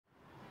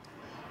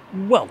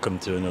Welcome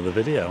to another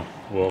video.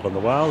 Walk on the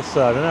wild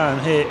side, and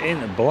I'm here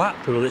in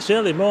Blackpool. It's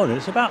early morning,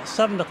 it's about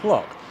 7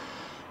 o'clock,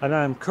 and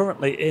I'm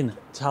currently in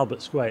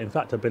Talbot Square. In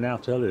fact, I've been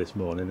out early this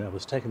morning. I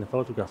was taking a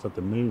photograph of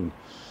the moon,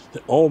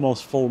 the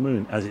almost full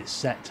moon, as it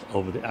set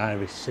over the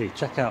Irish Sea.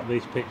 Check out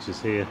these pictures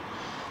here.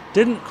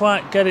 Didn't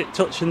quite get it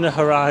touching the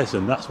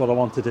horizon. That's what I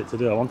wanted it to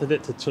do. I wanted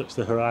it to touch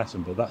the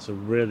horizon, but that's a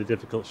really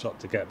difficult shot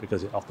to get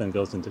because it often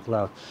goes into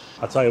cloud.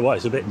 I'll tell you what,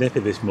 it's a bit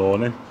nippy this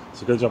morning.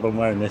 It's a good job I'm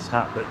wearing this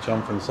hat that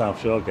John from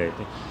South Shore gave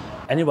me.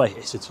 Anyway,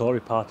 it's a Tory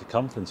party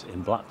conference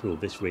in Blackpool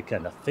this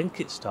weekend. I think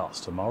it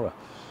starts tomorrow,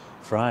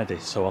 Friday.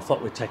 So I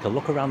thought we'd take a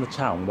look around the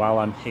town while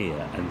I'm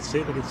here and see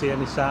if we can see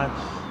any sign.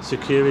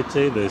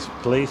 Security, there's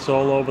police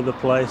all over the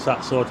place,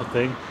 that sort of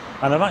thing.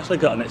 And I've actually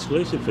got an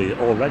exclusive for you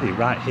already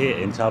right here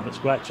in Talbot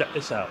Square. Check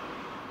this out.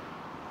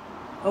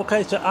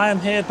 Okay, so I am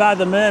here by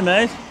the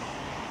mermaid.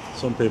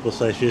 Some people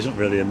say she isn't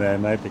really a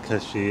mermaid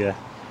because she's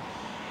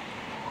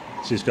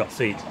got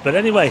feet. But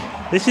anyway,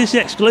 this is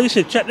the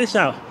exclusive. Check this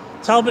out.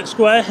 Talbot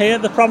Square here,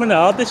 the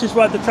promenade. This is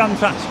where the tram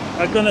tracks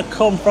are going to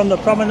come from the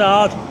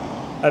promenade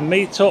and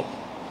meet up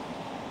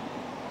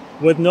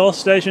with North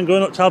Station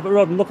going up Talbot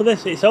Road. And look at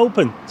this, it's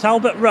open.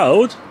 Talbot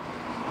Road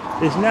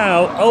is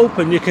now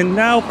open. You can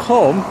now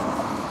come.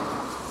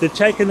 They're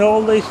taking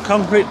all these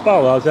concrete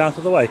bollards out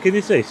of the way. Can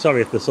you see?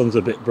 Sorry if the sun's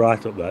a bit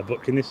bright up there,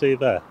 but can you see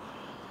there?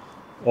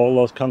 All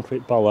those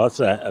concrete bollards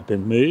there have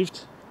been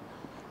moved,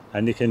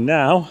 and you can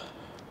now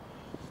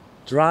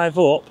drive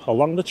up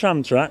along the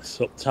tram tracks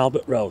up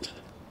Talbot Road.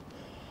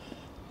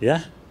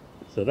 Yeah?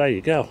 So there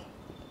you go.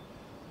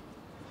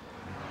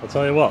 I'll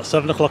tell you what,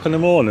 7 o'clock in the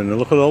morning, and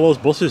look at all those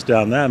buses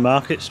down there,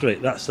 Market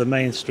Street. That's the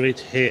main street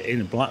here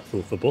in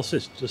Blackpool for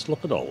buses. Just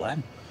look at all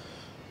them.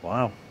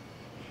 Wow.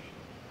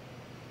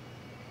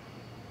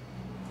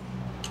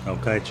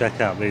 Okay,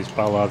 check out these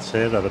bollards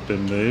here that have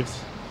been moved.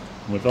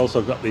 And we've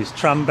also got these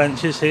tram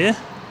benches here,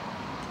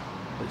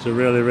 which are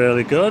really,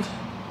 really good.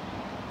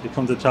 If you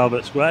come to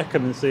Talbot Square,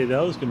 come and see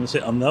those. Come and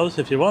sit on those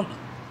if you want.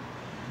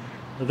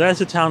 So there's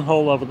the town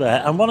hall over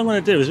there. And what I'm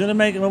going to do is I'm going to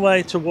make my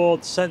way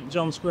towards St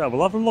John's Square.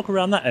 We'll have a look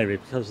around that area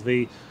because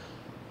the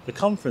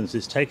conference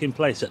is taking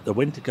place at the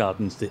Winter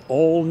Gardens, the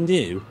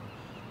all-new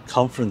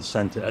conference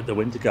centre at the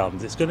Winter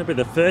Gardens. It's going to be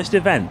the first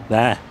event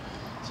there.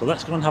 So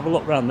let's go and have a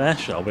look around there,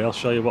 shall we? I'll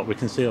show you what we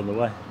can see on the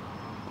way.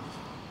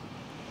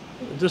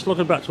 Just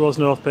looking back towards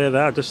North Pier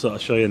there, I just thought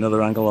I'd show you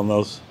another angle on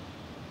those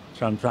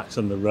tram tracks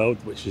on the road,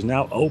 which is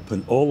now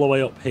open all the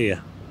way up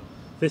here.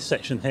 This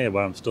section here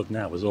where I'm stood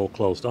now was all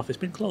closed off. It's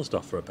been closed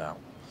off for about,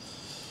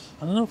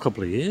 I don't know, a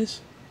couple of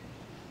years.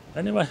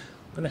 Anyway,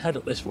 I'm going to head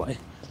up this way,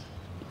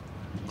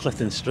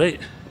 Clifton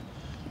Street,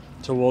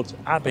 towards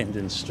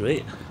Abingdon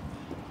Street,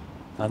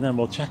 and then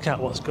we'll check out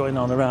what's going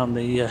on around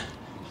the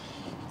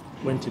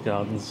Winter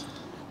Gardens.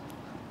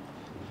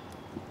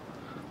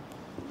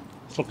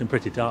 It's looking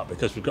pretty dark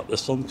because we've got the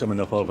sun coming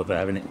up over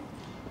there, and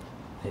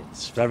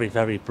it's very,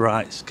 very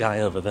bright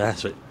sky over there,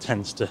 so it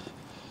tends to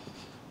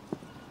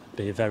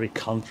be very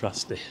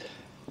contrasty.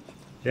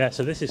 Yeah,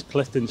 so this is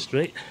Clifton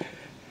Street.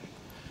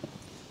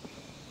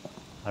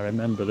 I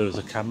remember there was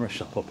a camera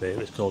shop up here.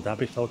 It's called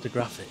Abbey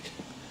Photographic.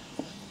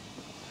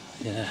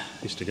 Yeah,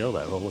 I used to go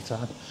there all the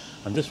time.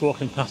 I'm just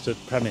walking past the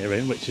Premier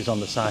Inn, which is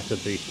on the site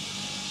of the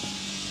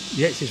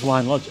Yates's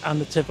Wine Lodge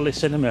and the Tivoli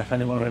Cinema, if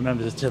anyone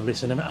remembers the Tivoli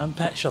Cinema, and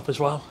Pet Shop as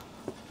well.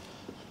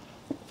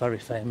 Very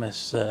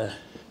famous,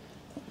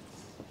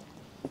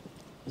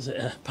 is it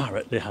a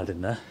parrot they had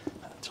in there?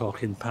 A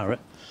talking parrot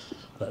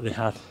that they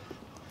had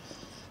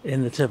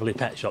in the Tivoli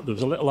Pet Shop. There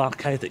was a little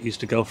arcade that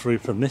used to go through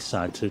from this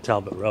side to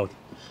Talbot Road,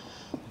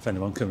 if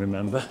anyone can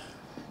remember.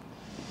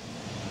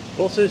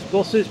 Buses,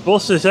 buses,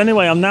 buses.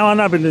 Anyway, I'm now on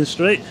Abingdon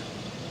Street,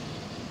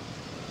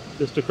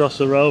 just across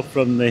the road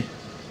from the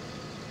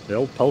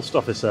old post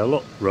office there.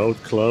 Look, road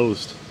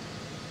closed.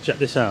 Check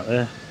this out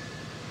there.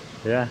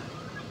 Yeah.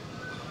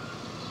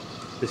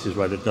 This is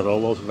where they've got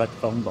all those red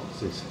phone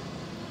boxes.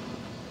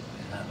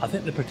 I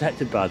think they're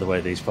protected, by the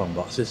way, these phone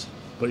boxes.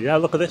 But yeah,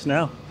 look at this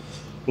now.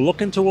 We're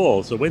looking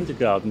towards the Winter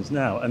Gardens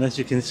now, and as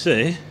you can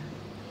see,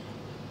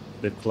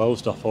 they've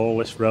closed off all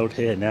this road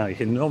here now. You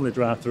can normally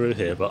drive through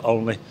here, but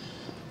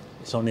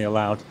it's only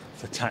allowed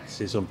for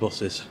taxis and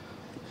buses.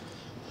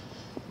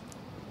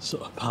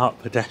 Sort of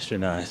part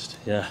pedestrianised,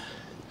 yeah.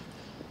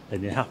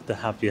 And you have to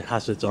have your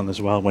hazards on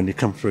as well when you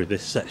come through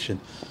this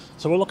section.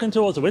 So we're looking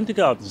towards the Winter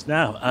Gardens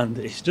now, and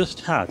it's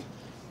just had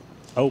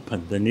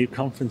opened. The new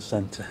conference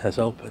centre has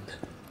opened.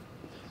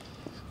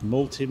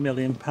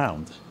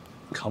 Multi-million-pound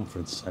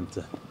conference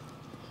centre.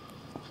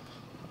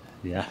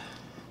 Yeah.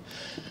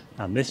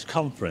 And this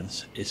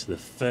conference is the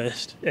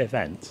first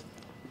event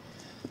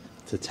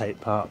to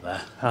take part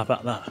there. How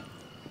about that?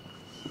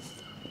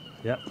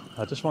 Yep.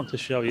 I just want to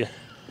show you.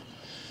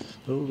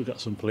 Oh, we've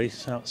got some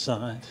police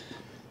outside.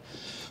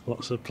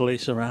 Lots of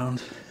police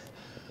around.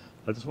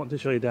 I just want to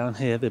show you down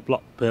here, they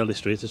blocked Burley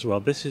Street as well.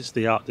 This is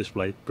the art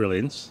display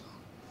Brilliance.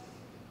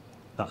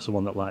 That's the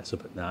one that lights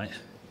up at night.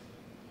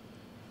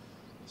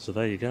 So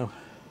there you go.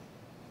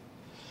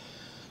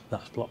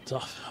 That's blocked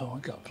off. Oh,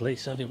 we've got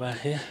police everywhere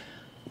here.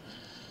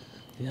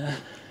 Yeah,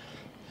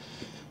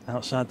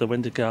 outside the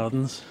Winter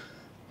Gardens.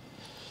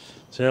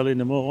 It's early in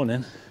the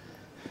morning.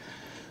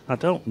 I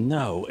don't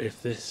know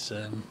if this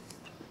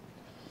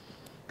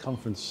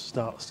conference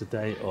starts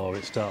today or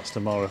it starts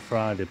tomorrow,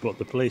 Friday, but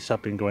the police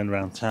have been going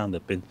around town.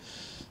 They've been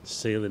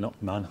sealing up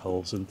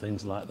manholes and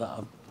things like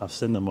that. I've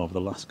seen them over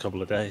the last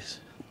couple of days.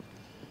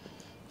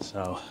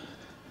 So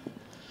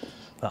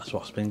that's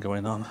what's been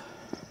going on.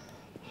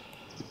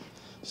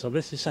 So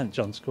this is St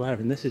John Square,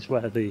 and this is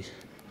where the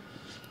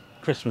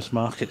Christmas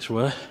markets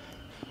were.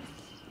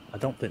 I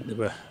don't think they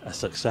were a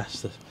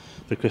success,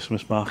 the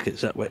Christmas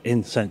markets that were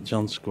in St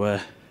John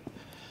Square.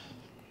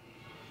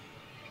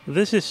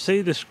 This is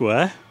Cedar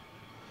Square,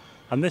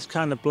 and this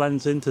kind of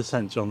blends into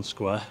St John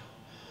Square.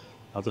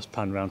 I'll just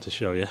pan round to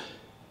show you.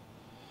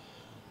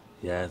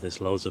 Yeah,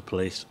 there's loads of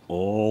police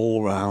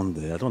all round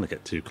there. I don't want to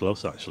get too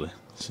close, actually.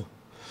 So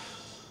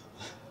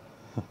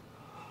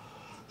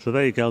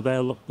there you go,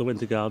 there, look, the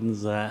Winter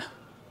Gardens there.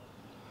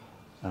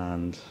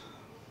 And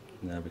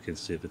now we can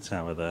see the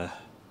tower there.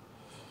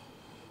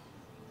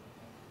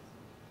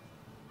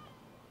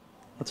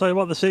 I'll tell you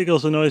what, the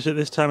seagulls are noisy at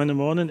this time in the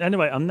morning.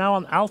 Anyway, I'm now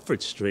on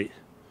Alfred Street.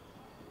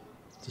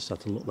 Just had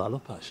to look that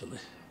up, actually.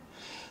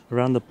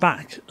 Around the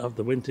back of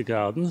the Winter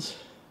Gardens.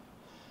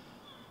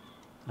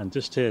 And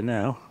just here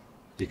now,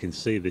 you can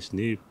see this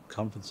new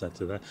conference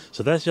centre there.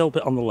 So there's the old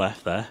bit on the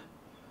left there.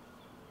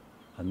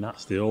 And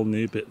that's the old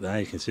new bit there.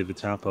 You can see the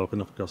tower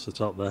poking up across the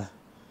top there.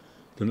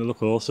 Doesn't it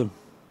look awesome?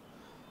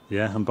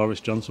 Yeah, and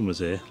Boris Johnson was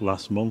here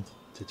last month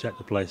to check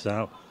the place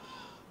out.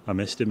 I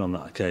missed him on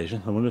that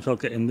occasion. I wonder if I'll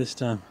get in this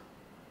time.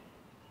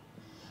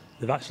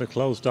 They've actually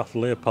closed off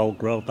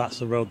Leopold Road. That's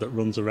the road that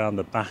runs around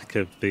the back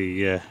of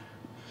the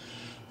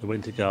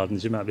Winter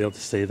Gardens. You might be able to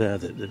see there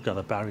that they've got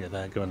a barrier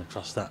there going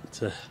across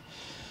that.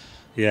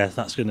 Yeah,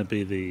 that's going to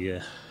be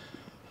the...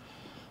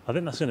 I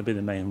think that's going to be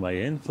the main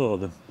way in for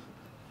them.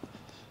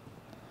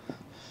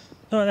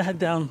 I'm going to head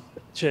down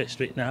Church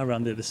Street now,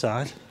 around the other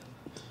side.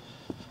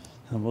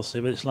 And we'll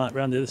see what it's like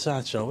around the other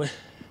side, shall we?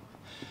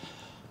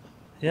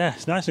 Yeah,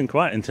 it's nice and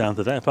quiet in town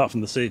today, apart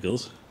from the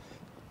seagulls.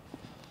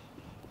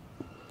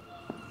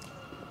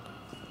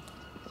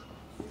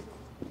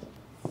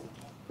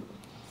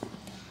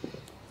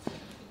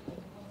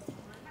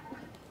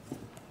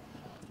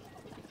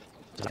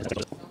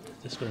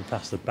 Just going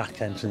past the back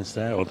entrance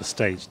there, or the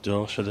stage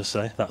door, should I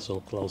say. That's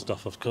all closed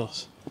off, of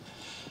course.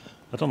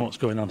 I don't know what's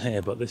going on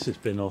here, but this has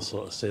been all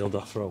sort of sealed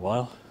off for a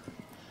while.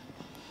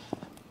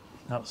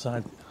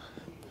 Outside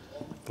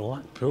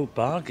Blackpool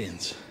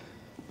Bargains.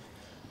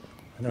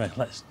 Anyway,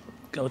 let's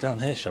go down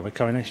here, shall we?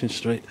 Coronation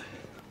Street.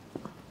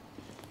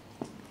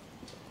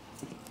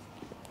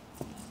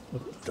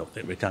 Don't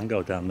think we can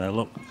go down there,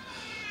 look.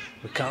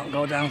 We can't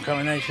go down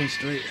Coronation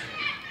Street.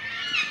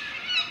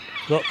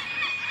 Look.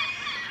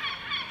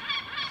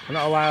 We're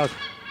not allowed.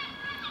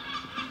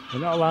 We're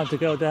not allowed to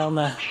go down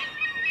there.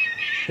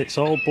 It's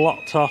all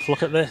blocked off.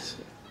 Look at this.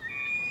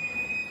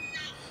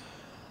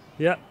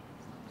 Yep.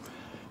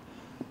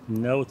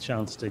 No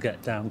chance to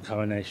get down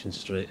Coronation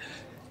Street.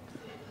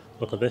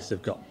 Look at this.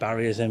 They've got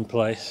barriers in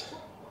place.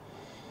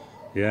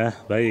 Yeah,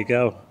 there you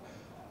go.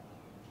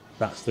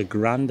 That's the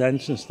grand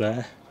entrance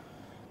there.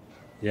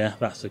 Yeah,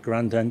 that's the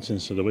grand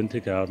entrance to the Winter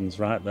Gardens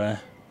right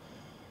there.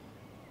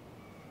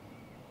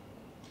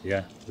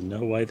 Yeah, there's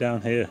no way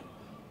down here.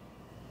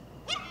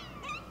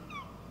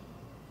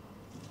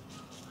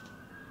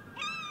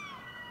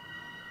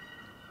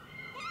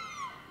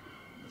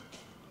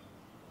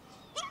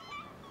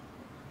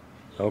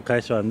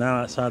 Okay, so I'm now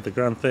outside the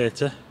Grand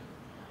Theatre,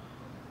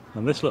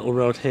 and this little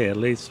road here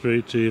leads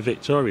through to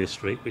Victoria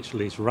Street, which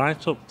leads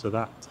right up to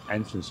that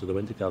entrance to the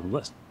Winter Garden.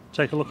 Let's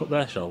take a look up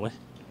there, shall we?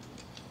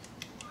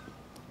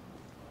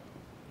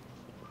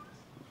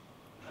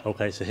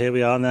 Okay, so here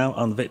we are now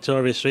on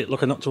Victoria Street,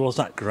 looking up towards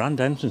that grand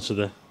entrance to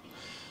the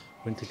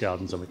Winter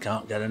Gardens, and we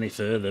can't get any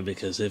further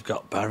because they've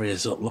got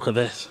barriers up. Look at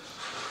this.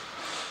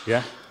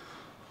 Yeah,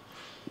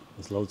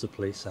 there's loads of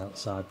police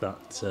outside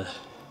that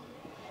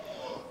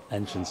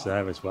entrance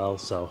there as well,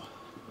 so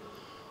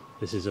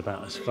this is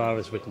about as far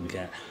as we can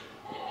get.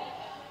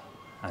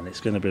 And it's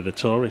going to be the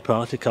Tory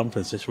party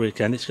conference this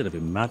weekend. It's going to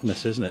be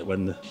madness, isn't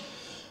it,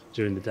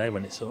 during the day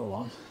when it's all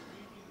on.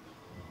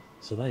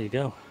 So there you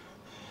go.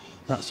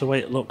 That's the way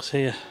it looks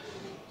here.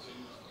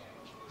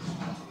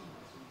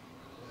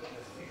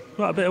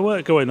 Quite a bit of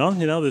work going on,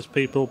 you know. There's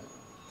people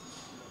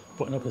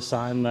putting up a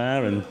sign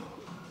there and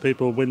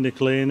people window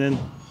cleaning,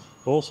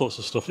 all sorts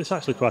of stuff. It's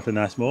actually quite a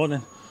nice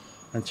morning.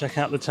 And check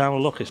out the tower.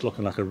 Look, it's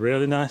looking like a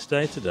really nice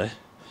day today.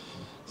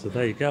 So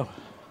there you go.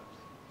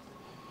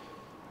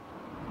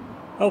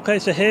 Okay,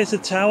 so here's the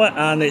tower,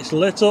 and it's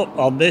lit up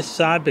on this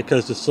side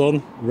because the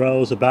sun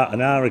rose about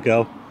an hour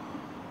ago.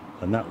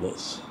 And that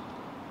looks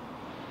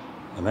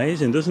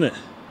amazing, doesn't it?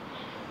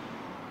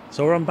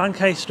 So we're on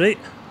Bankhay Street.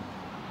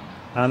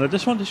 And I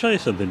just want to show you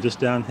something just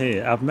down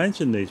here. I've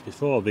mentioned these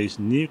before, these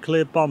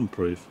nuclear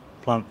bomb-proof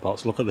plant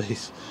pots. Look at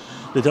these.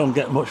 They don't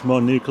get much more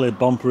nuclear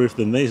bomb-proof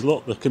than these.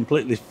 Look, they're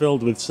completely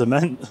filled with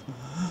cement.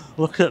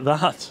 Look at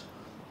that.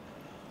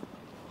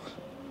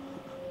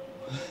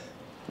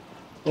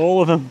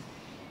 All of them.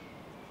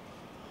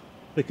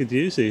 They could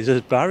use these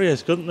as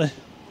barriers, couldn't they?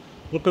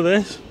 Look at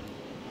this.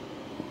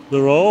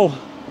 They're all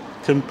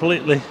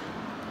completely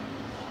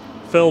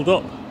filled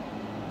up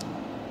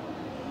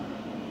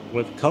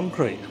with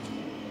concrete.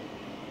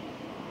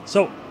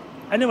 So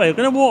anyway, we're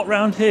going to walk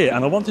around here,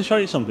 and I want to show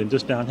you something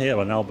just down here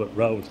on Albert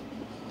Road.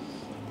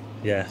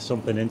 Yeah,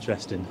 something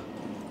interesting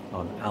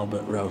on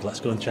Albert Road. Let's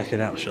go and check it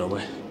out, shall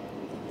we?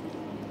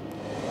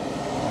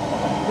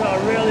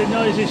 Got a really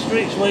noisy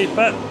street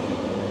sweeper.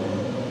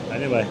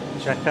 Anyway,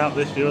 check out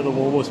this view of the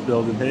Woolworths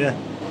building here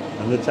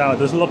and the tower.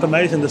 Doesn't look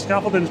amazing? The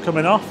scaffolding's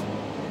coming off.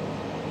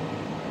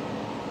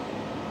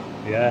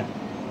 Yeah.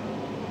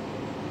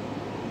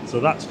 So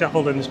that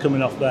scaffolding is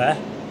coming off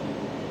there.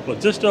 But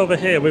just over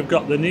here we've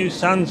got the new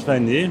Sands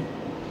venue,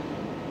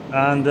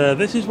 and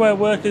this is where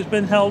work has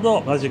been held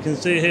up. As you can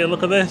see here,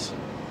 look at this.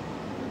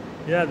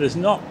 Yeah, there's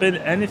not been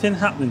anything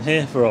happening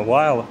here for a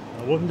while.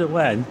 I wonder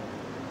when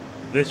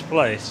this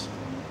place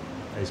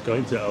is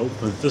going to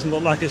open. It doesn't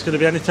look like it's going to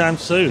be anytime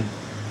soon.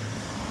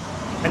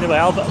 Anyway,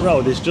 Albert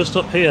Road is just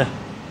up here.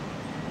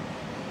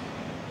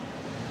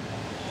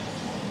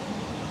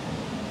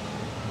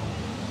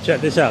 Check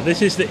this out.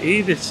 This is the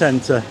Edith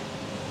Centre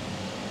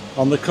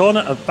on the corner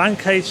of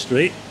Bankhead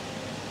Street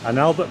and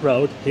Albert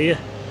Road here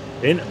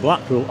in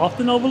Blackpool.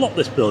 Often overlook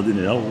this building,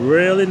 you know.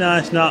 Really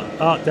nice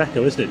Art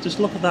Deco, isn't it? Just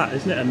look at that,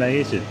 isn't it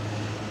amazing?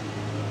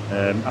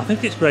 I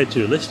think it's grade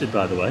 2 listed,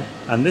 by the way.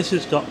 And this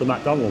has got the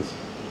McDonald's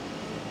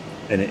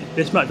in it.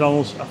 This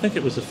McDonald's, I think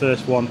it was the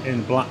first one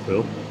in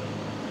Blackpool.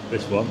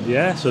 This one,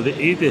 yeah. So the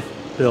Edith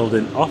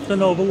building,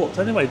 often overlooked.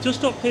 Anyway,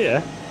 just up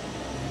here,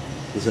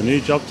 there's a new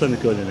job centre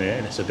going in here,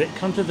 and it's a bit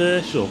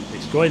controversial.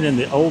 It's going in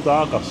the old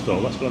Argos store.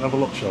 Let's go and have a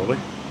look, shall we?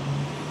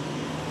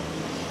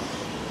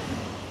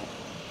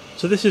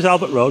 So this is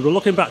Albert Road. We're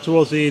looking back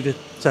towards the Edith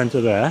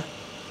Centre there,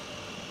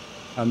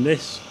 and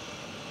this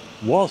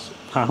was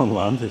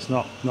Poundland. It's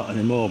not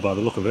anymore by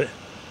the look of it.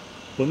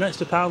 But next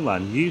to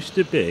Poundland used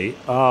to be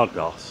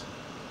Argos,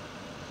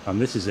 and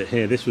this is it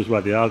here. This was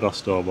where the Argos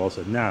store was,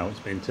 and now it's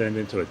been turned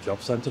into a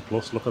job centre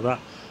plus. Look at that.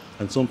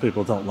 And some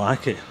people don't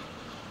like it.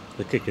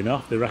 They're kicking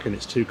off. They reckon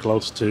it's too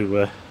close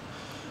to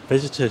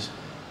visitors.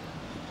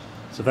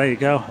 So there you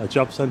go, a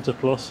job centre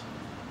plus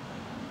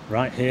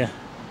right here.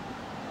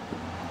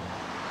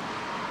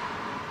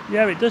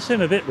 Yeah, it does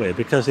seem a bit weird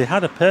because they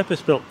had a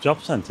purpose-built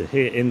job centre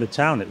here in the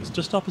town. It was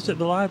just opposite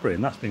the library,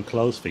 and that's been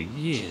closed for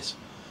years.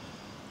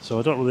 So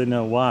I don't really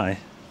know why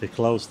they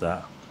closed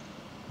that,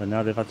 and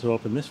now they've had to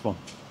open this one.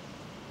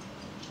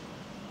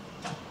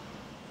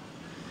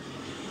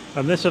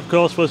 And this, of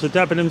course, was the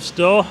Debenhams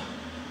store.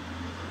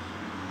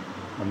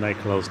 And they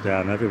closed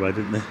down everywhere,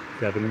 didn't they?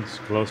 Debenhams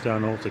closed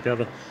down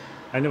altogether.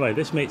 Anyway,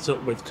 this meets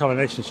up with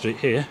Coronation Street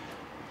here,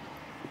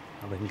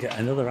 and we can get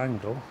another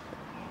angle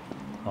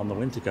on the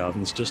Winter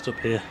Gardens just up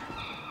here.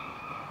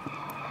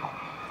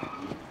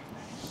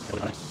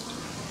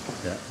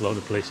 Yeah, a load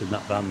of police in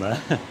that van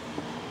there.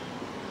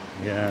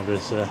 Yeah,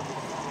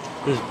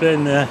 there's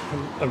been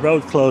a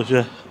road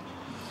closure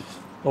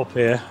up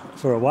here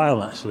for a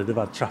while actually. They've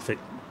had traffic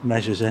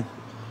measures in.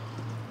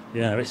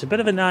 Yeah, it's a bit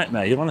of a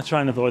nightmare. You want to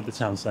try and avoid the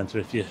town centre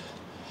if you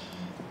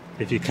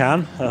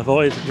can.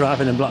 Avoid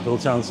driving in Blackpool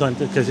town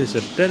centre because it's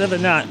a bit of a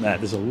nightmare.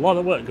 There's a lot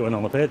of work going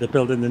on up here. They're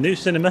building the new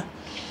cinema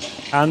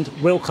and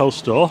Wilko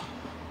store.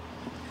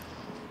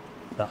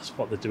 That's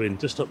what they're doing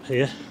just up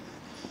here,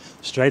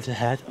 straight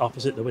ahead,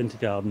 opposite the Winter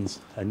Gardens.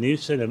 A new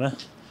cinema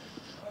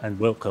and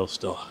Wilko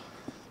store.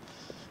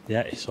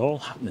 Yeah, it's all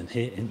happening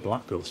here in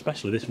Blackpool,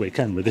 especially this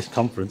weekend with this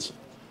conference.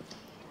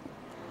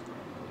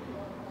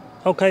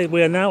 Okay,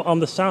 we are now on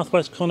the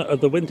southwest corner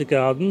of the Winter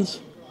Gardens.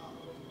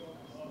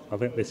 I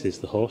think this is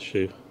the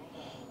horseshoe,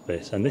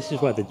 and this is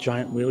where the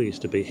giant wheel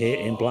used to be here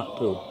in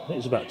Blackpool. It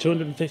was about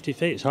 250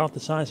 feet, it's half the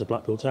size of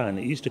Blackpool Tower, and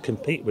it used to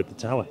compete with the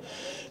tower.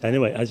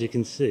 Anyway, as you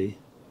can see,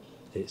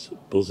 it's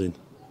buzzing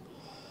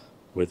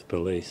with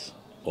police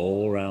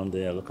all around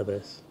here. Look at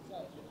this.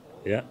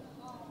 Yeah,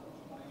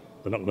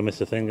 they're not going to miss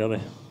a thing, are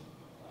they?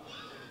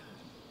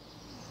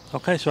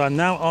 Okay, so I'm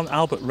now on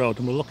Albert Road,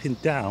 and we're looking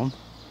down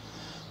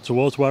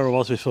towards where I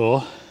was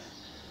before,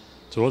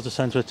 towards the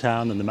centre of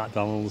town and the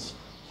McDonald's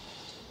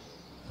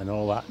and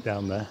all that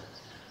down there.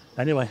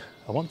 Anyway,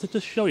 I want to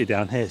just show you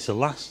down here. It's the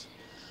last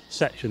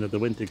section of the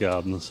Winter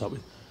Gardens that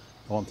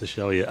I want to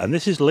show you. And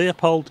this is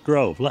Leopold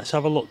Grove. Let's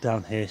have a look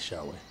down here,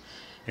 shall we?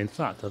 In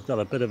fact, I've got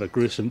a bit of a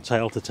gruesome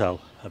tale to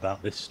tell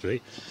about this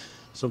street.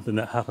 Something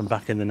that happened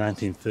back in the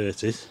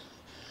 1930s.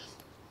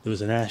 There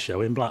was an air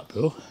show in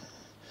Blackpool.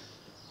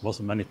 There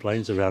wasn't many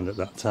planes around at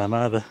that time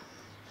either.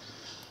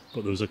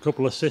 But there was a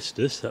couple of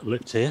sisters that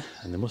lived here,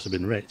 and they must have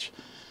been rich,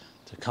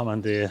 to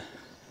commandeer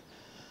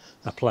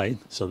a plane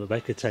so that they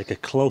could take a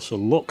closer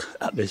look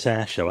at this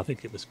air show. I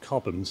think it was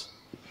Cobham's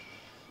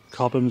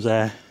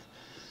Air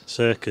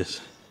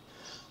Circus.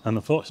 And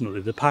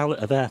unfortunately, the pilot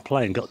of their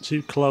plane got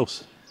too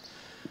close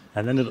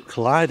and ended up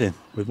colliding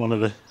with one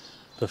of the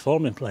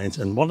performing planes.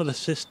 And one of the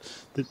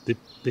sisters,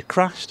 they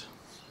crashed.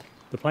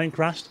 The plane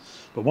crashed,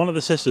 but one of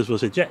the sisters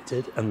was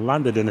ejected and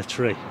landed in a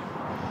tree,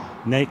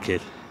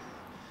 naked.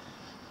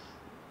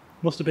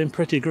 Must have been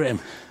pretty grim.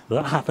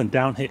 That happened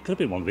down here. Could have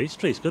been one of these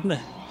trees, couldn't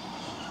it?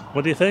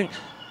 What do you think?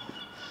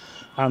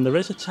 And there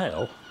is a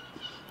tale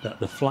that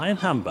the flying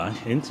handbag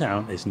in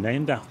town is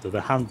named after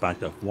the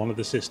handbag of one of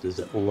the sisters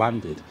that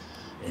landed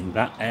in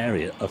that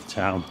area of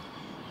town.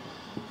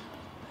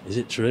 Is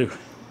it true?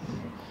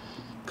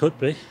 Could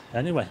be.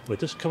 Anyway, we're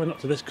just coming up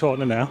to this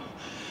corner now,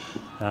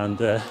 and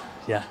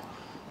yeah,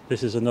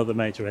 this is another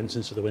major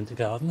entrance to the Winter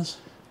Gardens,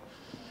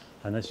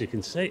 and as you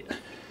can see,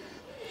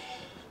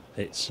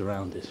 it's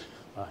surrounded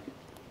by,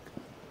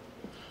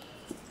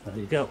 there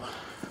you go,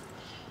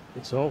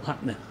 it's all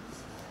happening.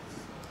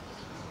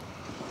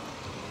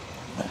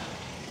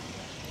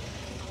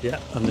 Yeah,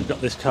 and they've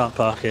got this car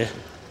park here,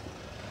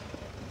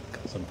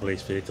 got some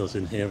police vehicles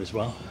in here as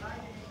well.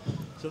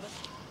 So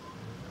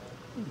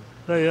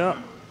there you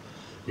are.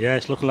 Yeah,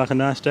 it's looking like a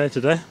nice day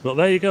today, but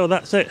there you go,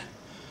 that's it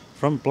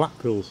from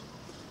Blackpool's,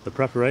 the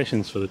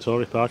preparations for the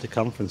Tory party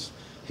conference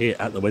here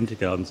at the Winter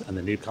Gardens and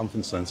the new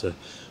conference centre,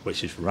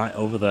 which is right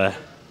over there.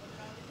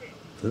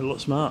 Doesn't it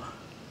look smart?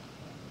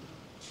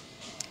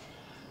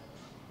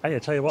 Hey, I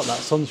tell you what, that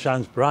sun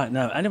shines bright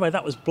now. Anyway,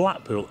 that was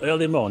Blackpool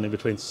early morning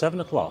between 7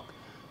 o'clock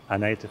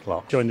and 8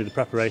 o'clock, joining the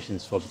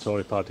preparations for the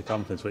Tory party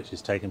conference, which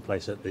is taking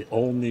place at the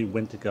all-new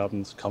Winter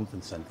Gardens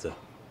Conference Centre.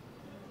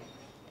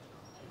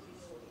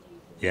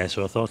 Yeah,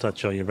 so I thought I'd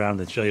show you around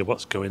and show you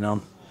what's going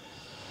on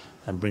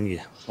and bring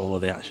you all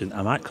of the action.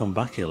 I might come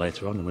back here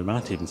later on and we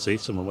might even see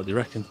someone. What do you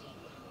reckon?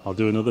 I'll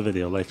do another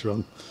video later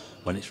on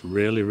when it's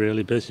really,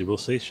 really busy. We'll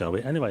see, shall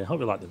we? Anyway, I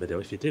hope you like the video.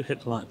 If you do, hit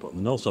the like button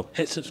and also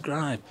hit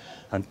subscribe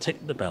and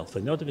tick the bell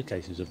for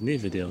notifications of new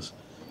videos.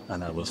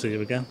 And I will see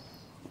you again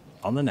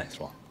on the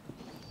next one.